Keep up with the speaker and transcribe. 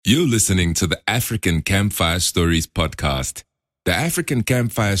You're listening to the African Campfire Stories podcast. The African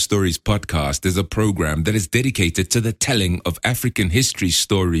Campfire Stories podcast is a program that is dedicated to the telling of African history,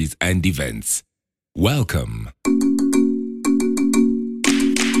 stories, and events. Welcome.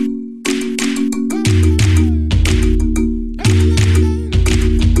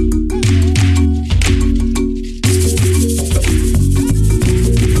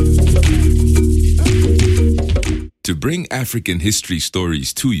 To bring African history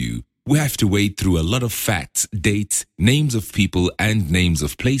stories to you, we have to wade through a lot of facts, dates, names of people, and names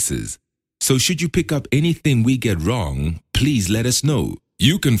of places. So should you pick up anything we get wrong, please let us know.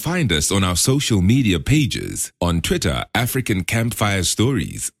 You can find us on our social media pages. On Twitter, African Campfire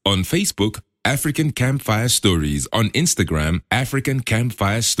Stories. On Facebook, African Campfire Stories. On Instagram, African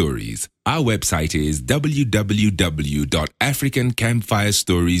Campfire Stories. Our website is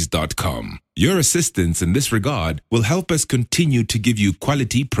www.africancampfirestories.com. Your assistance in this regard will help us continue to give you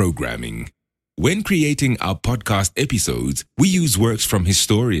quality programming. When creating our podcast episodes, we use works from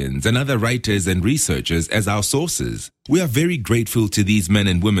historians and other writers and researchers as our sources. We are very grateful to these men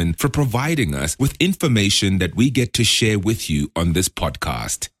and women for providing us with information that we get to share with you on this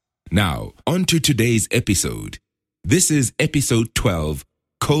podcast. Now, on to today's episode. This is episode 12,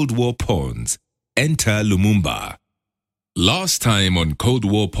 Cold War Pawns. Enter Lumumba. Last time on Cold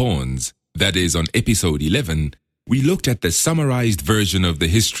War Pawns, that is on episode 11, we looked at the summarized version of the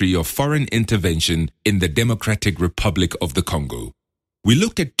history of foreign intervention in the Democratic Republic of the Congo. We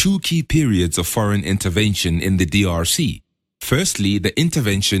looked at two key periods of foreign intervention in the DRC. Firstly, the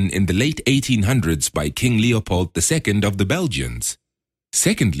intervention in the late 1800s by King Leopold II of the Belgians.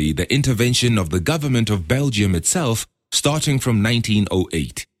 Secondly, the intervention of the government of Belgium itself starting from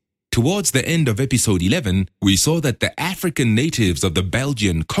 1908. Towards the end of episode 11, we saw that the African natives of the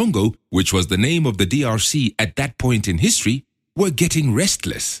Belgian Congo, which was the name of the DRC at that point in history, were getting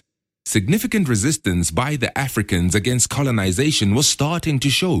restless. Significant resistance by the Africans against colonization was starting to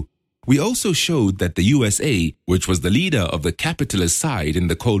show. We also showed that the USA, which was the leader of the capitalist side in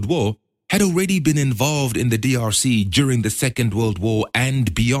the Cold War, had already been involved in the DRC during the Second World War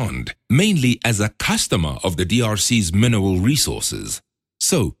and beyond, mainly as a customer of the DRC's mineral resources.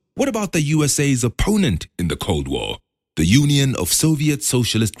 So, what about the USA's opponent in the Cold War, the Union of Soviet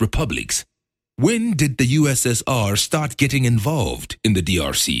Socialist Republics? When did the USSR start getting involved in the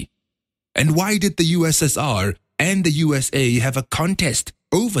DRC? And why did the USSR and the USA have a contest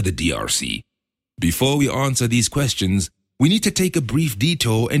over the DRC? Before we answer these questions, we need to take a brief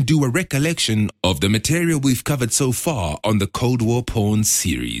detour and do a recollection of the material we've covered so far on the Cold War Pawns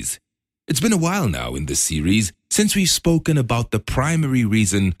series. It's been a while now in this series since we've spoken about the primary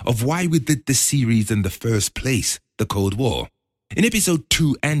reason of why we did this series in the first place, the Cold War. In episode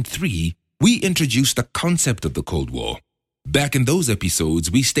 2 and 3, we introduced the concept of the Cold War. Back in those episodes,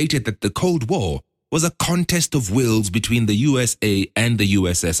 we stated that the Cold War was a contest of wills between the USA and the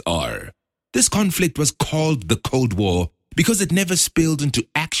USSR. This conflict was called the Cold War because it never spilled into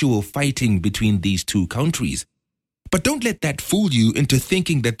actual fighting between these two countries. But don't let that fool you into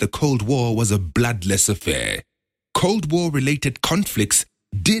thinking that the Cold War was a bloodless affair. Cold War-related conflicts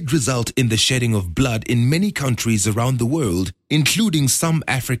did result in the shedding of blood in many countries around the world, including some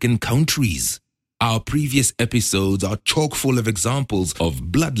African countries. Our previous episodes are chock full of examples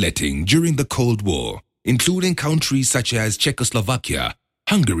of bloodletting during the Cold War, including countries such as Czechoslovakia,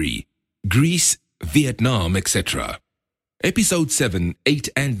 Hungary, Greece, Vietnam, etc. Episode 7, 8,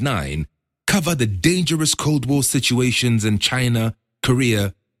 and 9 cover the dangerous Cold War situations in China,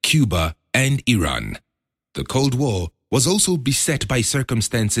 Korea, Cuba, and Iran. The Cold War was also beset by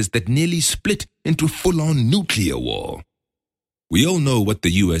circumstances that nearly split into full-on nuclear war. We all know what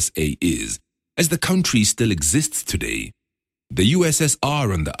the USA is, as the country still exists today. The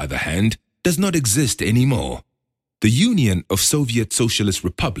USSR, on the other hand, does not exist anymore. The Union of Soviet Socialist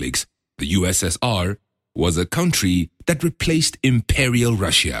Republics, the USSR, was a country that replaced Imperial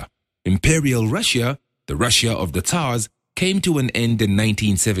Russia. Imperial Russia, the Russia of the Tsars, came to an end in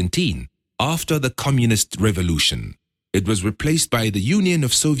 1917 after the Communist Revolution. It was replaced by the Union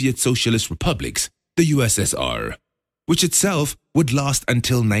of Soviet Socialist Republics, the USSR, which itself would last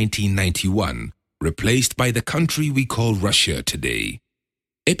until 1991, replaced by the country we call Russia today.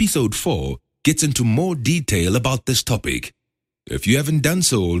 Episode 4 gets into more detail about this topic. If you haven't done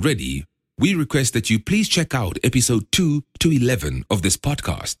so already, we request that you please check out episode 2 to 11 of this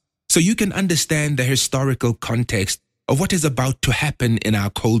podcast so you can understand the historical context of what is about to happen in our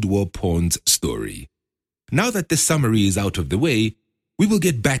Cold War Pawns story. Now that the summary is out of the way, we will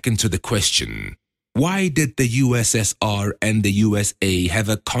get back into the question. Why did the USSR and the USA have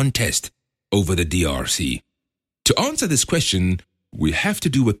a contest over the DRC? To answer this question, we have to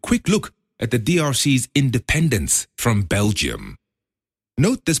do a quick look at the DRC's independence from Belgium.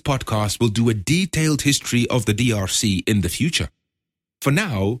 Note this podcast will do a detailed history of the DRC in the future. For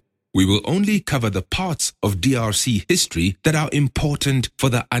now, we will only cover the parts of DRC history that are important for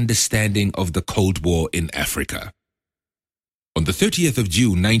the understanding of the Cold War in Africa. On the 30th of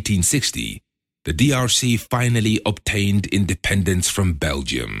June 1960, the DRC finally obtained independence from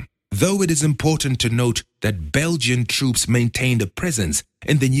Belgium, though it is important to note that Belgian troops maintained a presence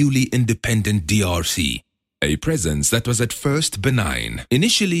in the newly independent DRC, a presence that was at first benign,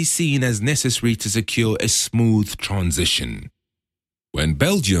 initially seen as necessary to secure a smooth transition. When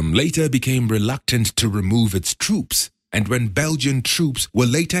Belgium later became reluctant to remove its troops, and when Belgian troops were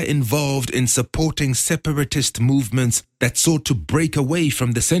later involved in supporting separatist movements that sought to break away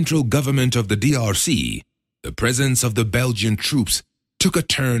from the central government of the DRC, the presence of the Belgian troops took a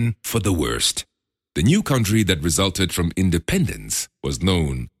turn for the worst. The new country that resulted from independence was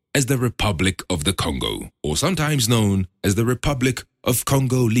known as the Republic of the Congo, or sometimes known as the Republic of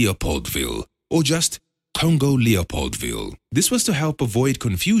Congo-Leopoldville, or just Congo-Leopoldville. This was to help avoid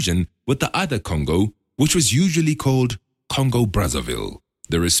confusion with the other Congo, which was usually called Congo-Brazzaville.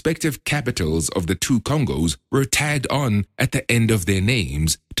 The respective capitals of the two Congos were tagged on at the end of their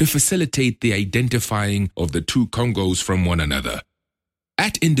names to facilitate the identifying of the two Congos from one another.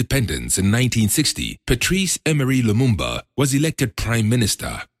 At independence in 1960, Patrice Emery Lumumba was elected Prime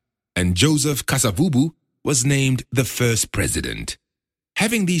Minister, and Joseph Kasavubu was named the first president.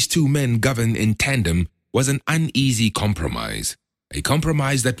 Having these two men govern in tandem was an uneasy compromise, a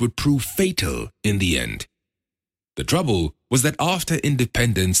compromise that would prove fatal in the end. The trouble was that after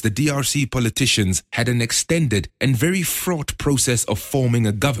independence, the DRC politicians had an extended and very fraught process of forming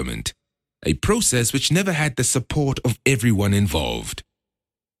a government, a process which never had the support of everyone involved.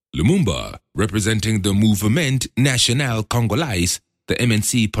 Lumumba, representing the Mouvement National Congolais, the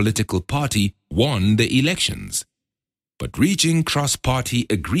MNC political party, won the elections. But reaching cross-party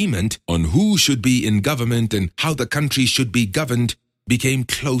agreement on who should be in government and how the country should be governed became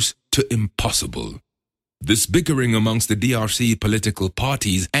close to impossible. This bickering amongst the DRC political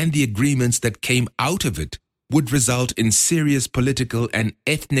parties and the agreements that came out of it would result in serious political and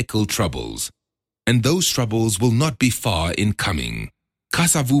ethnical troubles. And those troubles will not be far in coming.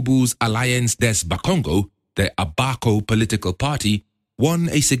 Kasavubu's Alliance des Bakongo, the Abako political party, won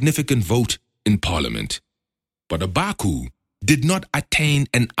a significant vote in parliament. But Abaku did not attain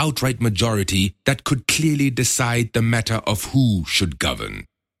an outright majority that could clearly decide the matter of who should govern.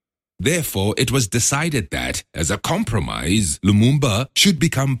 Therefore, it was decided that, as a compromise, Lumumba should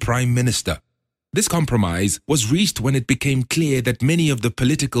become prime minister. This compromise was reached when it became clear that many of the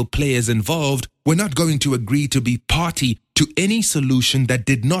political players involved were not going to agree to be party to any solution that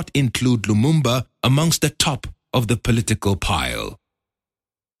did not include Lumumba amongst the top of the political pile.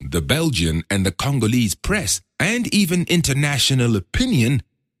 The Belgian and the Congolese press, and even international opinion,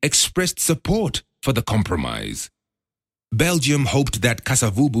 expressed support for the compromise. Belgium hoped that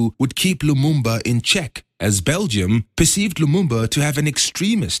Kasavubu would keep Lumumba in check, as Belgium perceived Lumumba to have an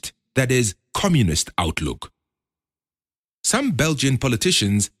extremist, that is, communist outlook. Some Belgian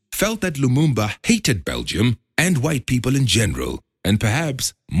politicians felt that Lumumba hated Belgium and white people in general, and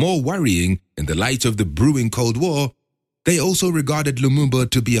perhaps more worrying in the light of the brewing Cold War, they also regarded Lumumba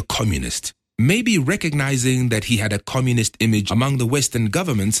to be a communist. Maybe recognizing that he had a communist image among the Western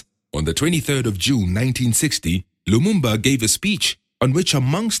governments, on the 23rd of June 1960, Lumumba gave a speech on which,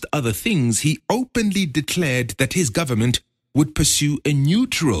 amongst other things, he openly declared that his government would pursue a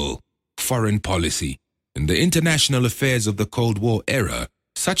neutral foreign policy. In the international affairs of the Cold War era,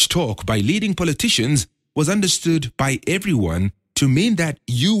 such talk by leading politicians was understood by everyone to mean that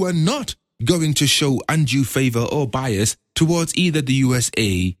you were not going to show undue favor or bias towards either the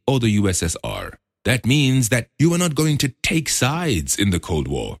USA or the USSR. That means that you are not going to take sides in the Cold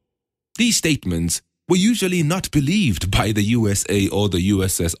War. These statements were usually not believed by the USA or the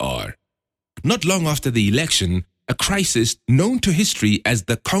USSR. Not long after the election, a crisis known to history as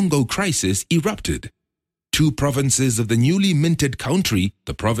the Congo Crisis erupted. Two provinces of the newly minted country,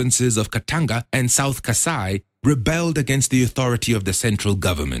 the provinces of Katanga and South Kasai, rebelled against the authority of the central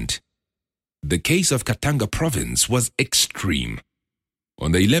government. The case of Katanga province was extreme.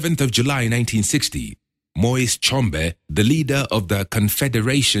 On the 11th of July 1960, Moïse Tshombe, the leader of the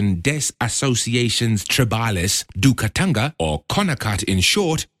Confédération des Associations Tribales du Katanga, or CONACAT in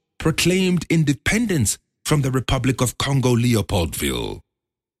short, proclaimed independence from the Republic of Congo-Leopoldville.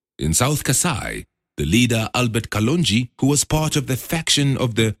 In South Kasai, the leader Albert Kalonji, who was part of the faction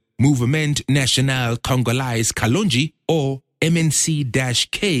of the Mouvement National Congolais Kalonji, or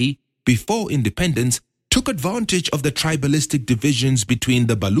MNC-K, before independence, took advantage of the tribalistic divisions between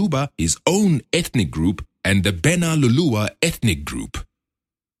the Baluba, his own ethnic group, and the Bena Lulua ethnic group.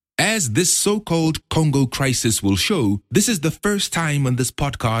 As this so-called Congo crisis will show, this is the first time on this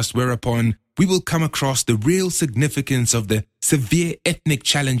podcast whereupon we will come across the real significance of the severe ethnic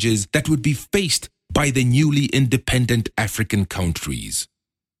challenges that would be faced by the newly independent African countries.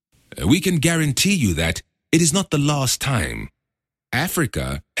 We can guarantee you that it is not the last time.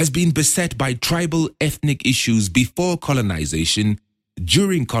 Africa has been beset by tribal ethnic issues before colonization,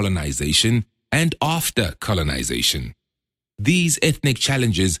 during colonization, and after colonization. These ethnic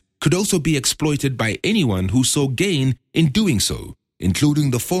challenges could also be exploited by anyone who saw gain in doing so,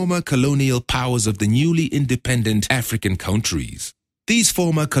 including the former colonial powers of the newly independent African countries. These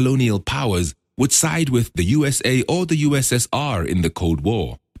former colonial powers would side with the USA or the USSR in the Cold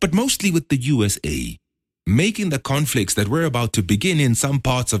War, but mostly with the USA, making the conflicts that were about to begin in some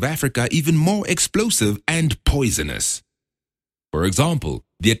parts of Africa even more explosive and poisonous. For example,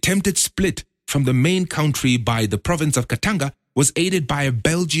 the attempted split from the main country by the province of Katanga was aided by a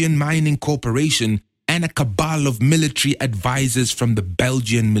Belgian mining corporation and a cabal of military advisors from the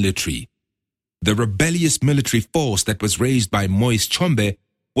Belgian military. The rebellious military force that was raised by Moise Tshombe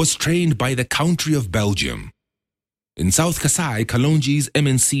was trained by the country of Belgium. In South Kasai, Kalonji's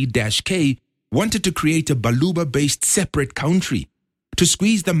MNC-K wanted to create a Baluba-based separate country. To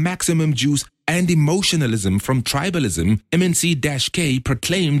squeeze the maximum juice and emotionalism from tribalism, MNC-K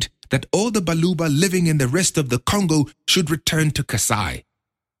proclaimed that all the Baluba living in the rest of the Congo should return to Kasai.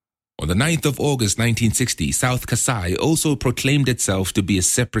 On the 9th of August 1960, South Kasai also proclaimed itself to be a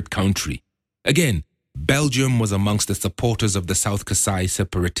separate country. Again, Belgium was amongst the supporters of the South Kasai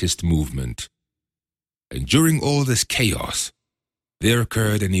separatist movement. And during all this chaos, there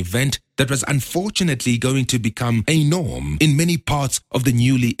occurred an event that was unfortunately going to become a norm in many parts of the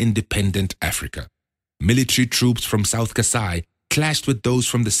newly independent Africa. Military troops from South Kasai clashed with those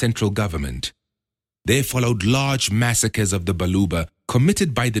from the central government. There followed large massacres of the Baluba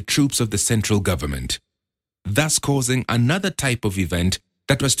committed by the troops of the central government, thus causing another type of event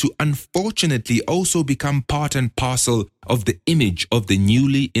that was to unfortunately also become part and parcel of the image of the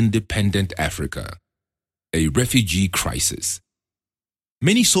newly independent Africa: a refugee crisis.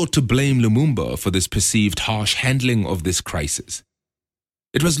 Many sought to blame Lumumba for this perceived harsh handling of this crisis.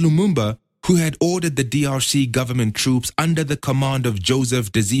 It was Lumumba who had ordered the DRC government troops under the command of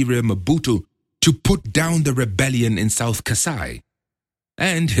Joseph Désiré Mobutu to put down the rebellion in South Kasai.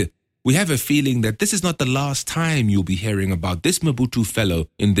 And we have a feeling that this is not the last time you'll be hearing about this Mobutu fellow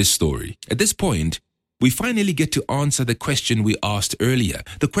in this story. At this point, we finally get to answer the question we asked earlier.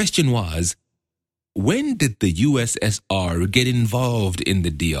 The question was, when did the USSR get involved in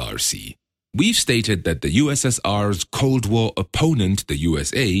the DRC? We've stated that the USSR's Cold War opponent, the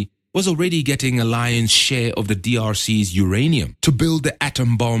USA, was already getting a lion's share of the DRC's uranium to build the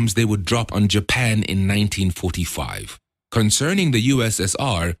atom bombs they would drop on Japan in 1945. Concerning the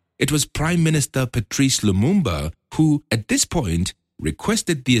USSR, it was Prime Minister Patrice Lumumba who, at this point,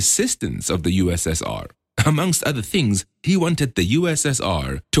 requested the assistance of the USSR. Amongst other things, he wanted the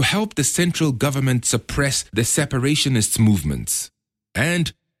USSR to help the central government suppress the separatist movements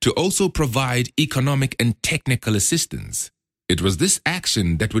and to also provide economic and technical assistance. It was this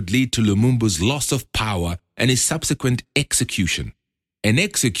action that would lead to Lumumba's loss of power and his subsequent execution. An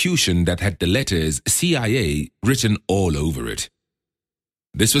execution that had the letters CIA written all over it.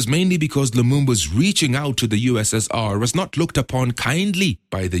 This was mainly because Lumumba's reaching out to the USSR was not looked upon kindly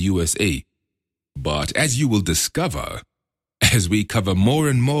by the USA. But as you will discover, as we cover more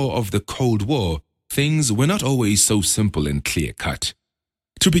and more of the Cold War, things were not always so simple and clear-cut.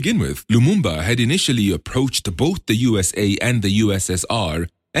 To begin with, Lumumba had initially approached both the USA and the USSR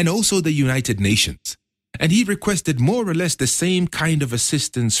and also the United Nations, and he requested more or less the same kind of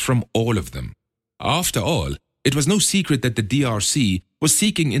assistance from all of them. After all, it was no secret that the DRC was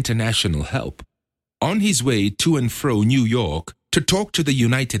seeking international help. On his way to and fro New York to talk to the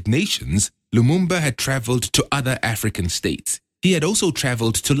United Nations, Lumumba had traveled to other African states. He had also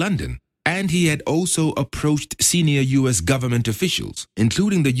traveled to London, and he had also approached senior U.S. government officials,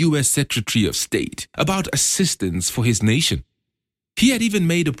 including the U.S. Secretary of State, about assistance for his nation. He had even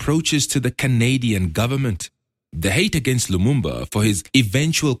made approaches to the Canadian government. The hate against Lumumba for his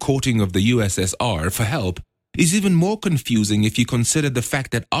eventual courting of the USSR for help is even more confusing if you consider the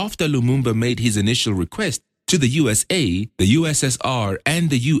fact that after Lumumba made his initial request to the USA, the USSR, and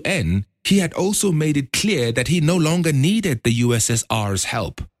the UN, he had also made it clear that he no longer needed the USSR's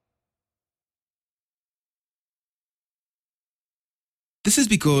help. This is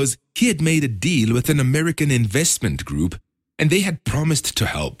because he had made a deal with an American investment group and they had promised to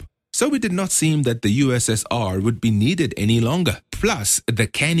help. so it did not seem that the USSR would be needed any longer. Plus, the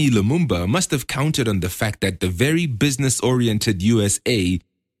canny Lumumba must have counted on the fact that the very business-oriented USA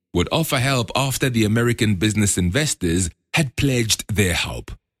would offer help after the American business investors had pledged their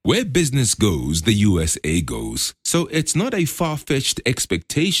help. Where business goes, the USA goes. So it's not a far-fetched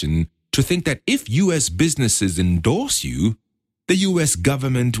expectation to think that if US businesses endorse you, the US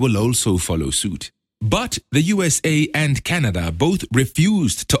government will also follow suit. But the USA and Canada both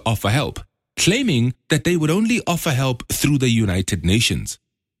refused to offer help, claiming that they would only offer help through the United Nations.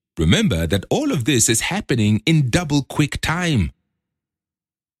 Remember that all of this is happening in double quick time.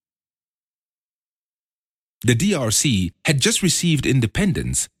 The DRC had just received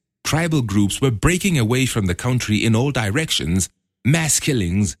independence. Tribal groups were breaking away from the country in all directions. Mass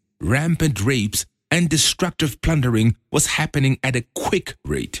killings, rampant rapes, and destructive plundering was happening at a quick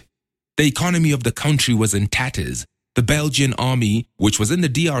rate. The economy of the country was in tatters. The Belgian army, which was in the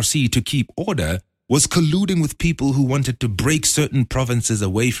DRC to keep order, was colluding with people who wanted to break certain provinces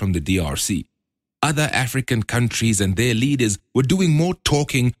away from the DRC. Other African countries and their leaders were doing more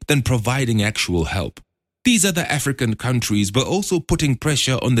talking than providing actual help. These other African countries were also putting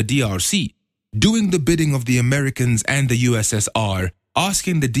pressure on the DRC, doing the bidding of the Americans and the USSR,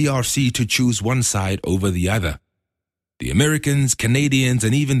 asking the DRC to choose one side over the other. The Americans, Canadians,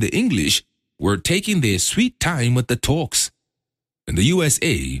 and even the English were taking their sweet time with the talks. In the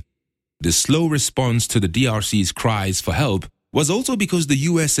USA, the slow response to the DRC's cries for help was also because the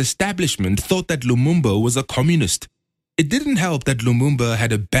US establishment thought that Lumumba was a communist. It didn't help that Lumumba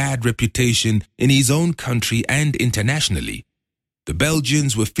had a bad reputation in his own country and internationally. The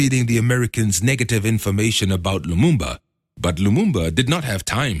Belgians were feeding the Americans negative information about Lumumba, but Lumumba did not have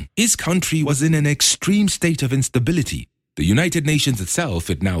time. His country was in an extreme state of instability. The United Nations itself,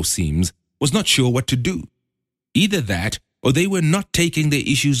 it now seems, was not sure what to do. Either that, or they were not taking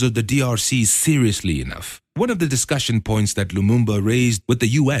the issues of the DRC seriously enough. One of the discussion points that Lumumba raised with the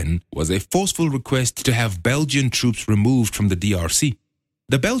UN was a forceful request to have Belgian troops removed from the DRC.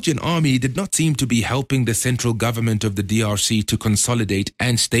 The Belgian army did not seem to be helping the central government of the DRC to consolidate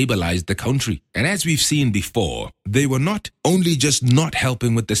and stabilize the country. And as we've seen before, they were not only just not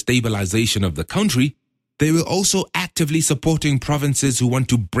helping with the stabilization of the country, they were also actively supporting provinces who want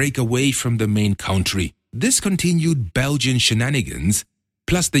to break away from the main country. This continued Belgian shenanigans,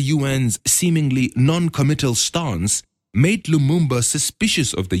 plus the UN's seemingly non-committal stance, made Lumumba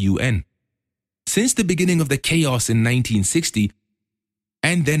suspicious of the UN. Since the beginning of the chaos in 1960,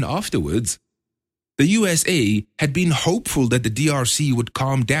 and then afterwards, the USA had been hopeful that the DRC would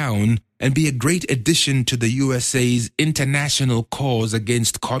calm down and be a great addition to the USA's international cause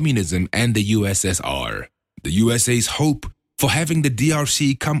against communism and the USSR. The USA's hope for having the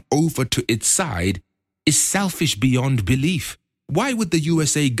DRC come over to its side is selfish beyond belief. Why would the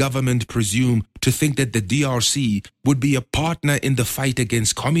USA government presume to think that the DRC would be a partner in the fight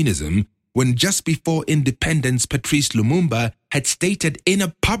against communism when just before independence Patrice Lumumba had stated in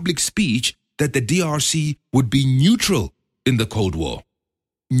a public speech that the DRC would be neutral in the Cold War?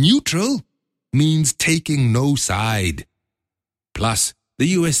 Neutral means taking no side. Plus, the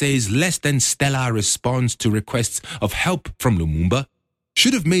USA's less than stellar response to requests of help from Lumumba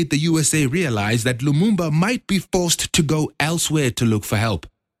should have made the USA realize that Lumumba might be forced to go elsewhere to look for help.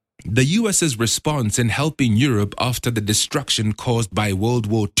 The US's response in helping Europe after the destruction caused by World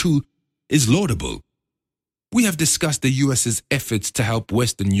War II is laudable. We have discussed the US's efforts to help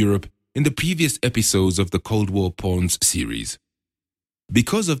Western Europe in the previous episodes of the Cold War Pawns series.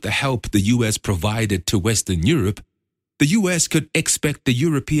 Because of the help the US provided to Western Europe, the US could expect the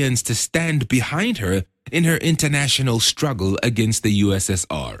Europeans to stand behind her in her international struggle against the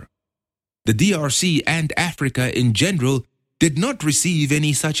USSR. The DRC and Africa in general did not receive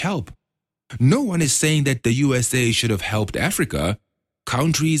any such help. No one is saying that the USA should have helped Africa.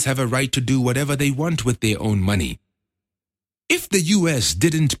 Countries have a right to do whatever they want with their own money. If the US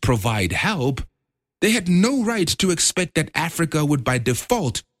didn't provide help, they had no right to expect that Africa would by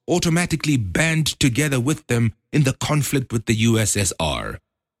default automatically band together with them in the conflict with the USSR.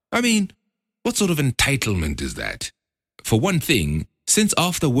 I mean, what sort of entitlement is that? For one thing, since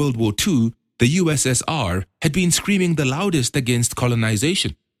after World War II, the USSR had been screaming the loudest against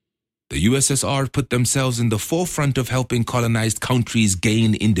colonization. The USSR put themselves in the forefront of helping colonized countries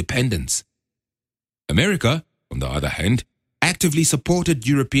gain independence. America, on the other hand, actively supported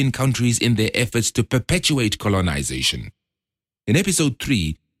European countries in their efforts to perpetuate colonization. In episode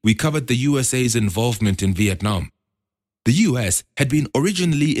 3, we covered the USA's involvement in Vietnam. The US had been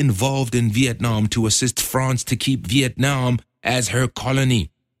originally involved in Vietnam to assist France to keep Vietnam as her colony.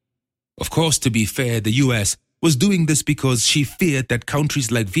 Of course, to be fair, the US was doing this because she feared that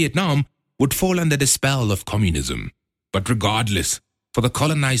countries like Vietnam would fall under the spell of communism. But regardless, for the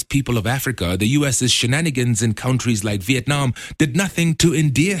colonized people of Africa, the US's shenanigans in countries like Vietnam did nothing to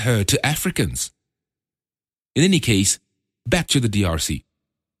endear her to Africans. In any case, back to the DRC.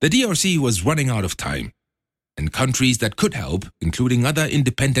 The DRC was running out of time, and countries that could help, including other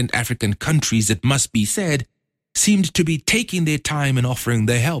independent African countries, it must be said, seemed to be taking their time in offering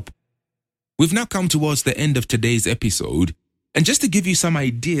their help. We've now come towards the end of today's episode, and just to give you some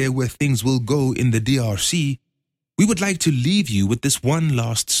idea where things will go in the DRC, we would like to leave you with this one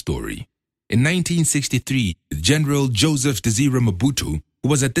last story. In 1963, General Joseph Désiré Mobutu, who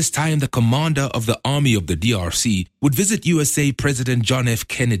was at this time the commander of the army of the DRC, would visit USA President John F.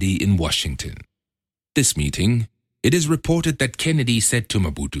 Kennedy in Washington. This meeting, it is reported that Kennedy said to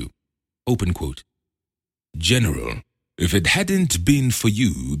Mobutu, open quote, "General, if it hadn't been for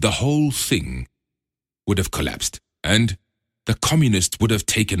you, the whole thing would have collapsed, and the communists would have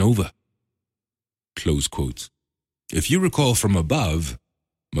taken over." Close quotes. If you recall from above,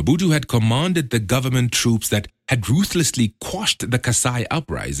 Mobutu had commanded the government troops that had ruthlessly quashed the Kasai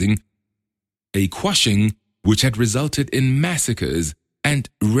uprising, a quashing which had resulted in massacres and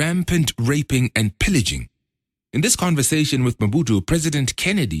rampant raping and pillaging. In this conversation with Mobutu, President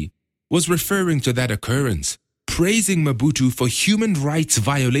Kennedy was referring to that occurrence, praising Mobutu for human rights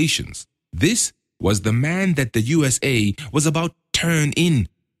violations. This was the man that the USA was about to turn in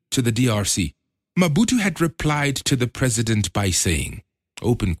to the DRC. Mobutu had replied to the president by saying,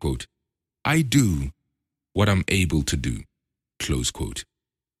 open quote, "I do what I'm able to do," close quote.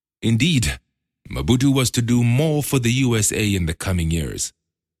 Indeed, Mobutu was to do more for the USA in the coming years.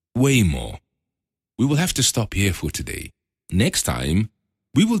 Way more. We will have to stop here for today. Next time,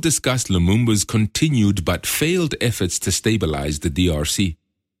 we will discuss Lumumba's continued but failed efforts to stabilize the DRC.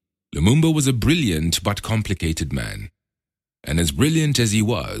 Lumumba was a brilliant but complicated man. And as brilliant as he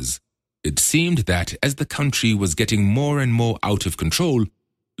was, it seemed that as the country was getting more and more out of control,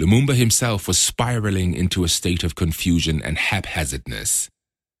 Lumumba himself was spiraling into a state of confusion and haphazardness.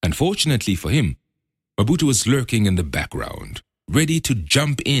 Unfortunately for him, Mobutu was lurking in the background, ready to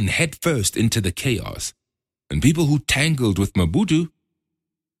jump in headfirst into the chaos, and people who tangled with Mobutu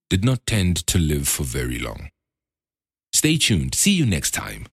did not tend to live for very long. Stay tuned. See you next time.